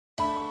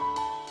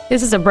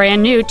This is a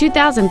brand new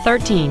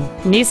 2013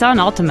 Nissan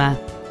Altima.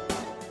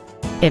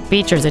 It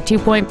features a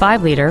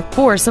 2.5-liter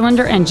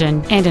four-cylinder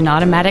engine and an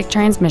automatic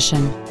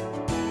transmission.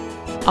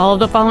 All of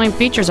the following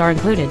features are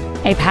included: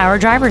 a power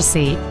driver's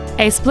seat,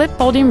 a split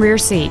folding rear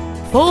seat,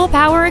 full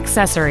power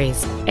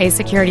accessories, a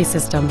security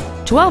system,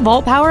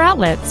 12-volt power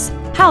outlets,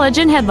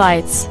 halogen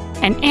headlights,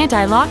 an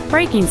anti-lock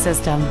braking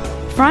system,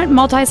 front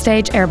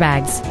multi-stage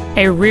airbags,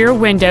 a rear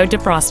window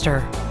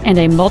defroster, and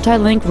a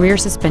multi-link rear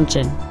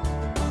suspension.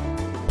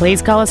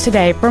 Please call us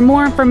today for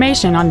more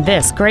information on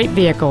this great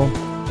vehicle.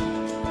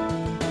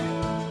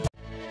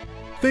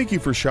 Thank you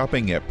for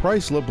shopping at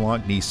Price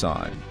LeBlanc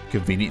Nissan,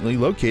 conveniently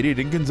located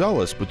in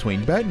Gonzales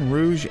between Baton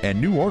Rouge and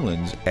New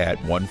Orleans at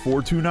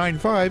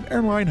 14295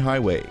 Airline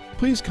Highway.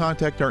 Please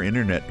contact our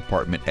internet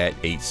department at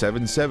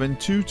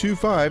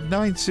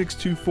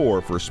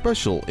 877-225-9624 for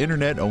special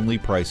internet-only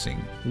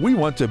pricing. We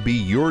want to be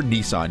your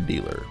Nissan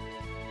dealer.